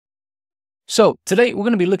So today we're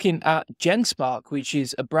going to be looking at Genspark, which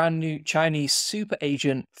is a brand new Chinese super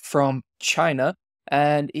agent from China,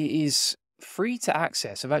 and it is free to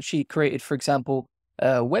access. I've actually created, for example,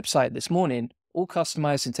 a website this morning, all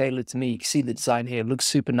customized and tailored to me. You can see the design here, it looks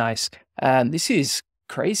super nice. And this is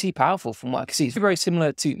crazy powerful from what I can see. It's very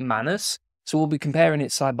similar to Manus. So we'll be comparing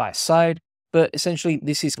it side by side, but essentially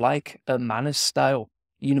this is like a Manus style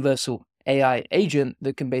universal AI agent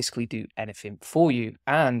that can basically do anything for you.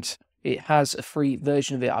 And it has a free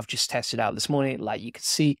version of it. I've just tested out this morning. Like you can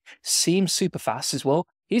see, seems super fast as well.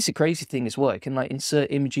 Here's the crazy thing as well. It can like insert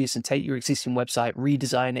images and take your existing website,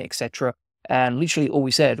 redesign it, etc. And literally all we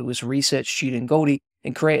said was research Student Goldie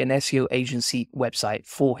and create an SEO agency website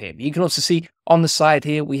for him. You can also see on the side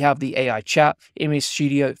here, we have the AI chat, image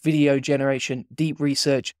studio, video generation, deep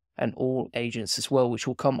research, and all agents as well, which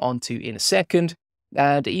we'll come on to in a second.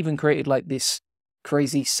 And it even created like this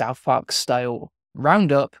crazy South Park style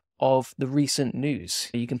roundup of the recent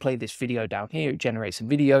news. You can play this video down here. It generates a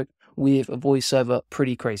video with a voiceover,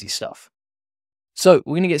 pretty crazy stuff. So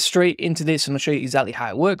we're going to get straight into this and I'll show you exactly how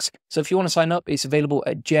it works. So if you want to sign up, it's available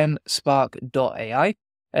at genspark.ai.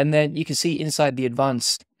 And then you can see inside the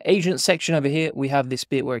advanced agent section over here, we have this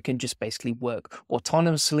bit where it can just basically work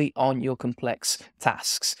autonomously on your complex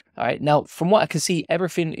tasks. All right. Now, from what I can see,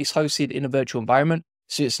 everything is hosted in a virtual environment.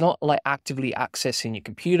 So it's not like actively accessing your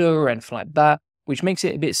computer or anything like that, which makes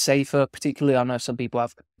it a bit safer. Particularly, I know some people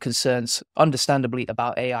have concerns, understandably,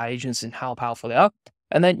 about AI agents and how powerful they are.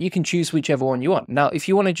 And then you can choose whichever one you want. Now, if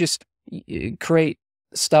you want to just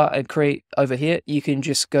start and create over here, you can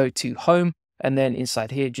just go to home and then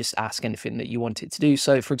inside here, just ask anything that you want it to do.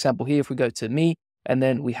 So for example, here, if we go to me and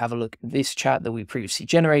then we have a look at this chat that we previously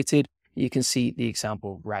generated, you can see the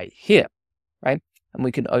example right here, right? And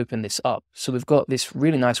we can open this up. So we've got this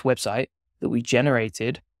really nice website that we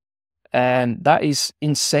generated. And that is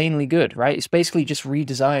insanely good, right? It's basically just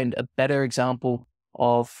redesigned a better example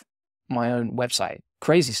of my own website.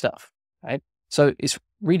 Crazy stuff, right? So it's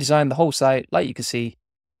redesigned the whole site, like you can see.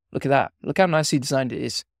 Look at that. Look how nicely designed it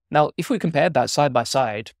is. Now, if we compared that side by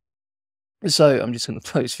side, so I'm just going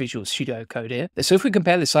to close Visual Studio Code here. So if we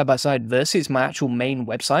compare this side by side versus my actual main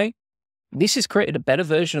website, this has created a better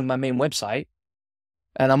version of my main website.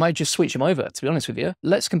 And I might just switch them over, to be honest with you.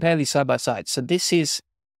 Let's compare these side by side. So this is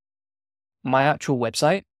my actual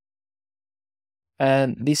website,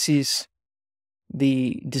 and this is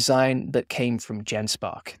the design that came from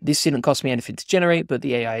Genspark. This didn't cost me anything to generate, but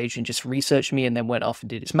the AI agent just researched me and then went off and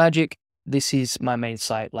did its magic. This is my main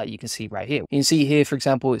site, like you can see right here. You can see here, for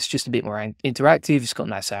example, it's just a bit more interactive. It's got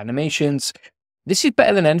nice animations. This is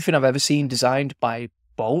better than anything I've ever seen designed by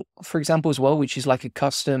Bolt, for example, as well, which is like a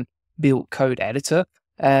custom built code editor.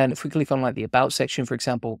 And if we click on like the about section, for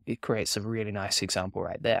example, it creates a really nice example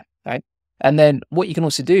right there, right? And then what you can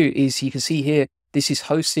also do is you can see here, this is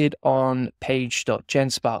hosted on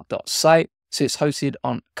page.genspark.site. So it's hosted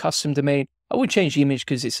on custom domain. I would change the image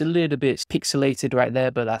because it's a little bit pixelated right there,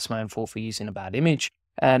 but that's my own fault for using a bad image.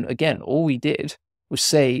 And again, all we did was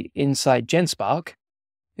say inside Genspark,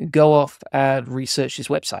 go off and research this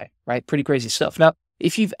website, right? Pretty crazy stuff. Now,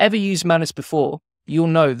 if you've ever used Manus before, you'll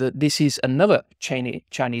know that this is another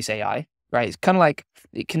Chinese AI, right? It's kind of like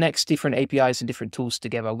it connects different APIs and different tools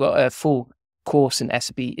together. I've got a full course in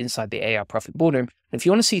SB inside the AI Profit Boardroom. And if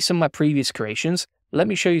you want to see some of my previous creations, let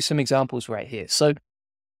me show you some examples right here. So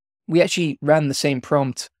we actually ran the same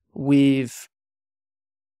prompt with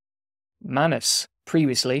Manus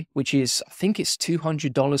previously, which is, I think it's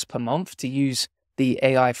 $200 per month to use the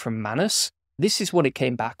AI from Manus. This is what it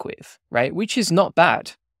came back with, right? Which is not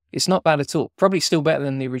bad. It's not bad at all. Probably still better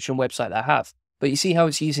than the original website that I have. But you see how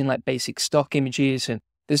it's using like basic stock images and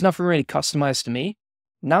there's nothing really customized to me.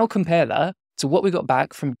 Now compare that to what we got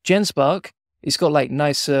back from Genspark. It's got like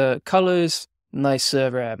nicer colors,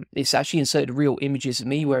 nicer, it's actually inserted real images of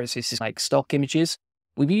me, whereas this is like stock images.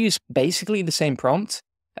 We've used basically the same prompt.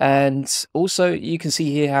 And also you can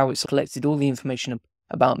see here how it's collected all the information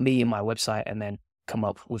about me and my website and then come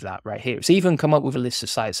up with that right here. It's even come up with a list of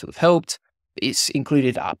sites that have helped. It's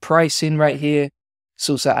included our pricing right here. It's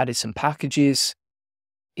also added some packages.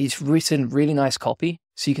 It's written really nice copy.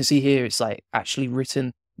 So you can see here, it's like actually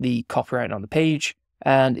written the copyright on the page.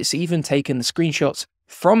 And it's even taken the screenshots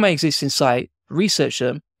from my existing site, researched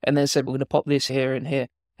them, and then said, we're going to pop this here and here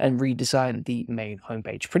and redesign the main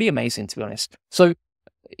homepage. Pretty amazing, to be honest. So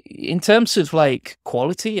in terms of like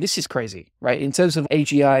quality, this is crazy, right? In terms of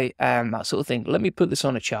AGI and that sort of thing, let me put this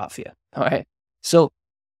on a chart for you. All right. So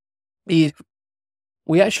if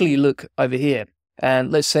we actually look over here,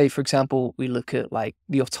 and let's say, for example, we look at like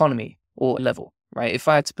the autonomy or level, right? If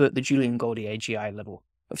I had to put the Julian Goldie AGI level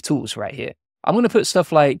of tools right here, I'm going to put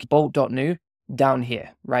stuff like bolt.new down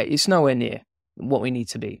here, right? It's nowhere near what we need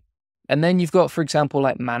to be. And then you've got, for example,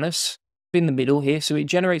 like Manus in the middle here. So it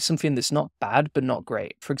generates something that's not bad, but not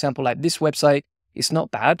great. For example, like this website, it's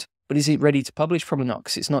not bad, but is it ready to publish? Probably not,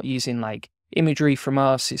 because it's not using like imagery from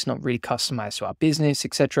us. It's not really customized to our business,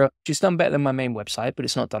 etc. It's done better than my main website, but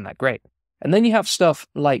it's not done that great. And then you have stuff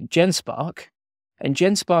like Genspark, and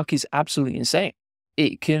Genspark is absolutely insane.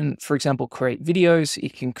 It can, for example, create videos.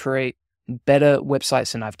 It can create better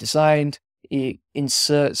websites than I've designed. It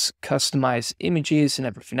inserts customized images and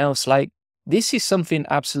everything else. Like, this is something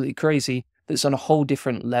absolutely crazy that's on a whole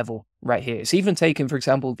different level right here. It's even taken, for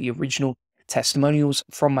example, the original testimonials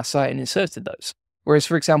from my site and inserted those. Whereas,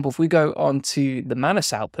 for example, if we go on to the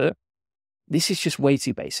Manus output, this is just way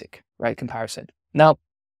too basic, right? Comparison. Now,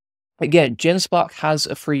 again, Genspark has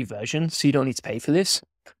a free version, so you don't need to pay for this,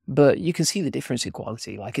 but you can see the difference in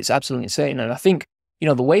quality. Like, it's absolutely insane. And I think, you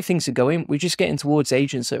know, the way things are going, we're just getting towards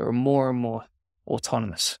agents that are more and more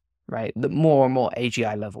autonomous, right? The more and more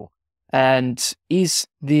AGI level. And is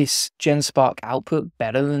this Genspark output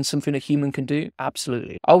better than something a human can do?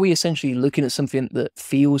 Absolutely. Are we essentially looking at something that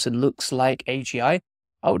feels and looks like AGI?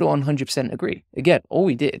 I would 100% agree. Again, all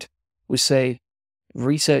we did was say,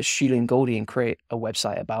 research Julian Goldie and create a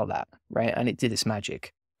website about that, right? And it did its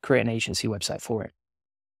magic, create an agency website for it.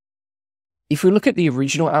 If we look at the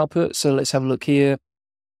original output, so let's have a look here.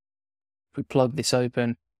 If we plug this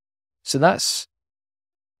open, so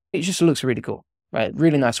it just looks really cool, right?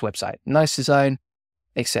 Really nice website, nice design,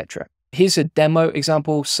 etc. Here's a demo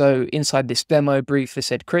example. So inside this demo brief, they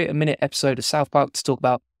said, create a minute episode of South Park to talk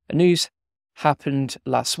about a news happened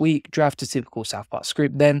last week, draft a typical South Park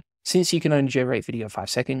script. Then, since you can only generate video in 5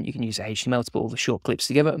 seconds, you can use HTML to put all the short clips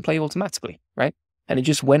together and play automatically, right? And it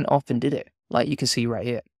just went off and did it, like you can see right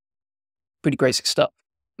here. Pretty basic stuff.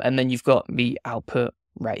 And then you've got the output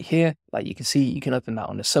right here. Like you can see, you can open that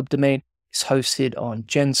on the subdomain. It's hosted on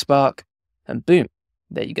Genspark, and boom,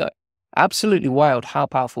 there you go. Absolutely wild how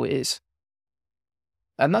powerful it is.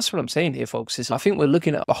 And that's what I'm saying here, folks, is I think we're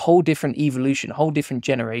looking at a whole different evolution, a whole different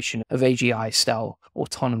generation of AGI style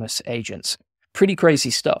autonomous agents. Pretty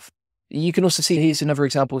crazy stuff. You can also see, here's another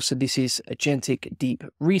example. So this is agentic deep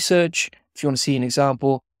research. If you want to see an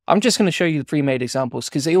example, I'm just going to show you the pre-made examples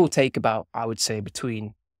because they all take about, I would say,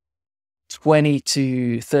 between 20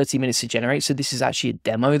 to 30 minutes to generate. So this is actually a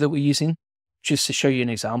demo that we're using just to show you an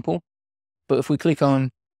example. But if we click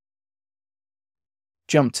on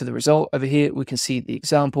jump to the result over here, we can see the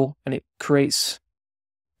example, and it creates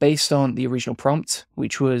based on the original prompt,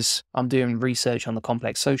 which was, I'm doing research on the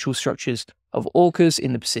complex social structures of orcas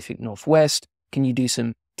in the Pacific Northwest. Can you do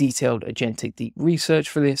some detailed agentic deep research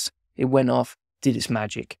for this? It went off, did its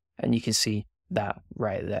magic, and you can see that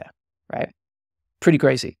right there, right? Pretty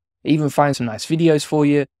crazy. It even finds some nice videos for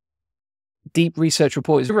you. Deep research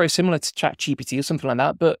report is very similar to ChatGPT or something like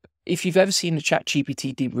that, but if you've ever seen a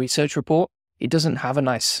ChatGPT deep research report, it doesn't have a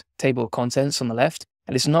nice table of contents on the left,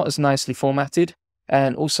 and it's not as nicely formatted.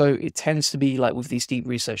 And also it tends to be like with these deep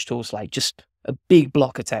research tools, like just a big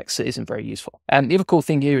block of text that isn't very useful. And the other cool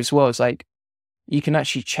thing here as well is like, you can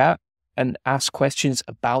actually chat and ask questions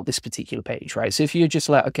about this particular page, right? So if you're just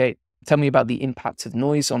like, okay, tell me about the impact of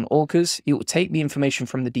noise on orcas, it will take the information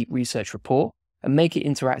from the deep research report and make it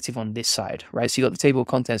interactive on this side, right? So you've got the table of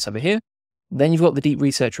contents over here, then you've got the deep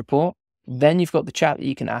research report, then you've got the chat that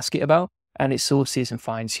you can ask it about, and it sources and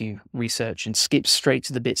finds you research and skips straight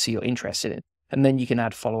to the bits that you're interested in. And then you can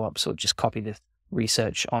add follow-ups or just copy the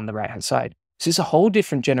research on the right-hand side. So it's a whole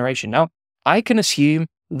different generation. Now, I can assume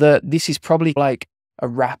that this is probably like a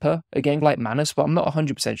wrapper, again, like Manus, but I'm not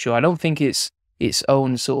 100% sure. I don't think it's its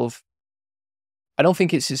own sort of, I don't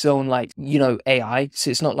think it's its own like, you know, AI. So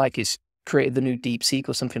it's not like it's created the new DeepSeek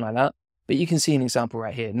or something like that. But you can see an example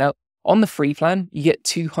right here. Now, on the free plan, you get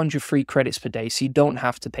 200 free credits per day, so you don't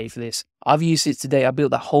have to pay for this. I've used it today. I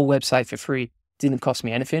built that whole website for free. Didn't cost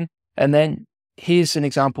me anything. And then here's an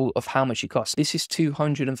example of how much it costs. This is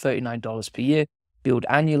 $239 per year. Billed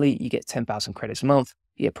annually, you get 10,000 credits a month.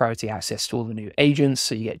 You get priority access to all the new agents.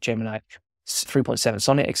 So you get Gemini 3.7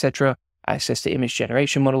 Sonnet, etc. Access to image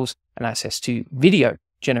generation models and access to video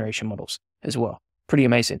generation models as well. Pretty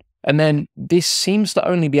amazing. And then this seems to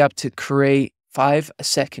only be able to create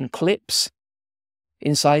 5-second clips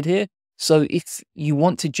inside here. So if you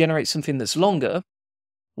want to generate something that's longer,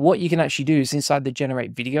 what you can actually do is inside the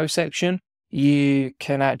generate video section, you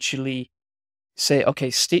can actually say,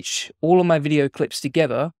 okay, stitch all of my video clips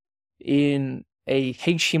together in a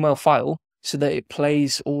HTML file so that it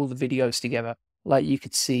plays all the videos together, like you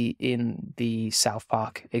could see in the South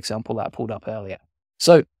Park example that I pulled up earlier.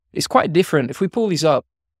 So it's quite different. If we pull these up,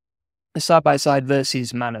 side by side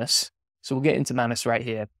versus Manus, So we'll get into Manus right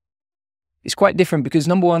here. It's quite different because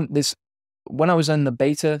number one, when I was in the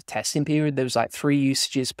beta testing period, there was like 3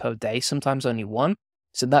 usages per day, sometimes only 1.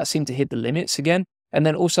 So that seemed to hit the limits again. And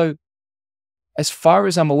then also, as far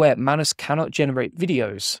as I'm aware, Manus cannot generate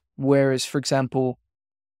videos, whereas, for example,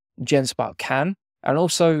 Genspark can. And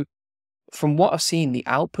also, from what I've seen, the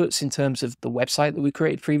outputs in terms of the website that we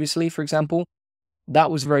created previously, for example, that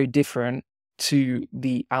was very different to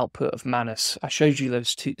the output of Manus. I showed you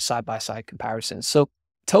those 2 side-by-side comparisons. So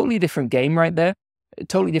totally different game right there.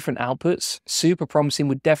 Totally different outputs. Super promising.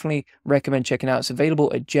 Would definitely recommend checking out. It's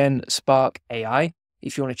available at Genspark AI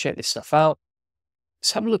if you want to check this stuff out.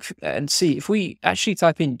 Let's have a look and see. If we actually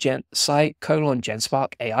type in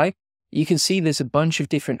site:/Genspark AI, you can see there's a bunch of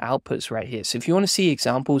different outputs right here. So if you want to see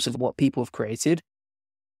examples of what people have created,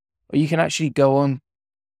 or you can actually go on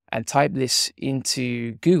and type this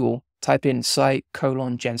into Google, type in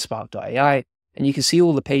site:/Genspark.ai, and you can see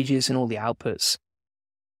all the pages and all the outputs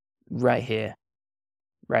right here.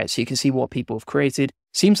 Right, so you can see what people have created.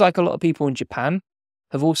 Seems like a lot of people in Japan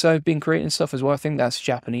have also been creating stuff as well. I think that's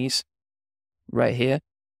Japanese right here.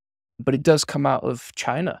 But it does come out of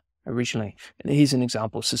China originally. And here's an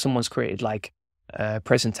example. So someone's created like a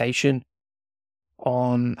presentation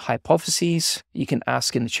on hypotheses. You can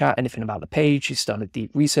ask in the chat anything about the page. He's done a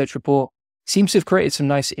deep research report. Seems to have created some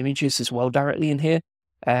nice images as well directly in here.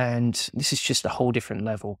 And this is just a whole different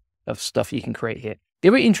level of stuff you can create here. The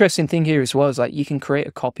other interesting thing here as well is like you can create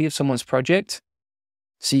a copy of someone's project.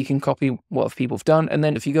 So you can copy what people have done. And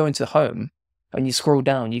then if you go into home and you scroll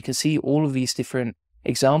down, you can see all of these different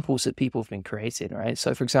examples that people have been creating, right?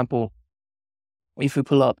 So for example, if we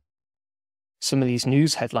pull up some of these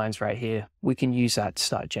news headlines right here, we can use that to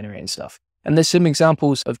start generating stuff. And there's some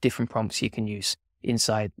examples of different prompts you can use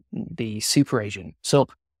inside the super agent. So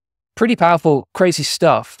pretty powerful, crazy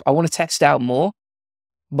stuff. I want to test out more,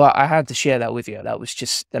 but I had to share that with you. That was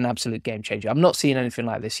just an absolute game changer. I'm not seeing anything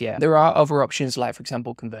like this yet. There are other options like, for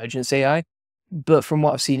example, Convergence AI, but from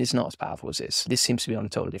what I've seen, it's not as powerful as this. This seems to be on a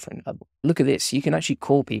totally different level. Look at this. You can actually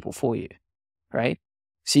call people for you, right?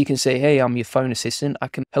 So you can say, hey, I'm your phone assistant. I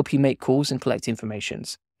can help you make calls and collect information.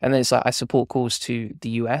 And then it's like, I support calls to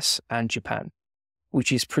the US and Japan,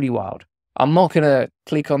 which is pretty wild. I'm not going to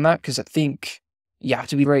click on that because I think you have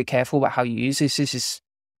to be very careful about how you use this. This is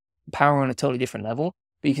power on a totally different level,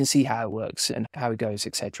 but you can see how it works and how it goes,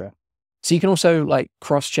 etc. So you can also like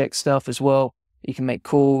cross-check stuff as well. You can make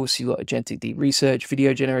calls. You've got agentic deep research,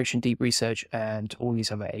 video generation, deep research, and all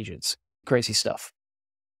these other agents. Crazy stuff.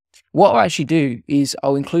 What I'll actually do is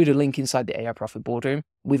I'll include a link inside the AI Profit Boardroom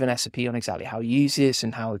with an SOP on exactly how you use this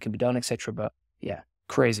and how it can be done, etc. But yeah,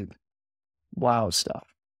 crazy, wild stuff.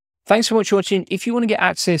 Thanks so much for watching. If you want to get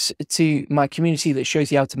access to my community that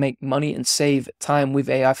shows you how to make money and save time with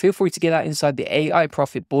AI, feel free to get that inside the AI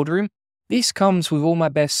Profit Boardroom. This comes with all my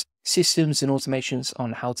best systems and automations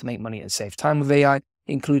on how to make money and save time with AI,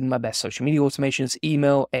 including my best social media automations,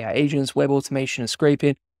 email, AI agents, web automation and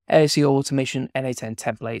scraping, SEO automation, NA10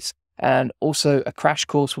 templates, and also a crash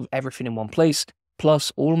course with everything in one place,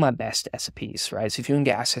 plus all my best SOPs, right? So if you want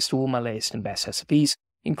to get access to all my latest and best SOPs,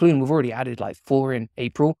 including we've already added like 4 in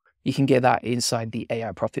April, you can get that inside the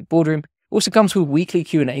AI Profit Boardroom. Also comes with weekly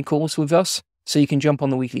Q&A calls with us. So you can jump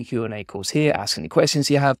on the weekly Q&A calls here, ask any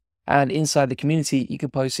questions you have. And inside the community, you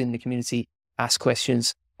can post in the community, ask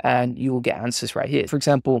questions, and you will get answers right here. For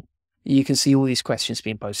example, you can see all these questions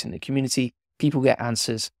being posted in the community. People get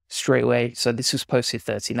answers straight away. So this was posted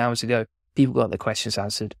 13 hours ago. People got the questions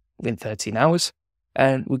answered within 13 hours.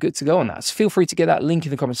 And we're good to go on that. So feel free to get that link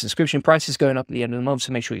in the comments description. Price is going up at the end of the month,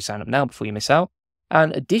 so make sure you sign up now before you miss out.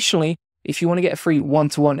 And additionally, if you want to get a free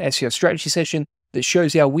one-to-one SEO strategy session that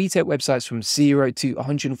shows you how we take websites from 0 to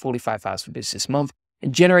 145,000 business a month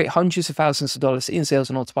and generate hundreds of thousands of dollars in sales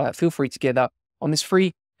on autopilot, feel free to get that on this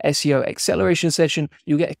free SEO acceleration session.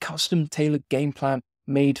 You'll get a custom tailored game plan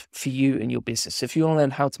made for you and your business. So if you want to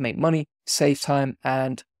learn how to make money, save time,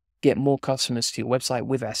 and get more customers to your website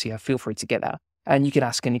with SEO, feel free to get that. And you can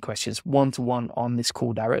ask any questions one-to-one on this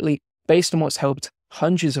call directly based on what's helped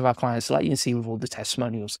hundreds of our clients, like you can see with all the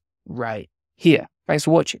testimonials right here. Thanks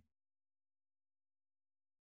for watching.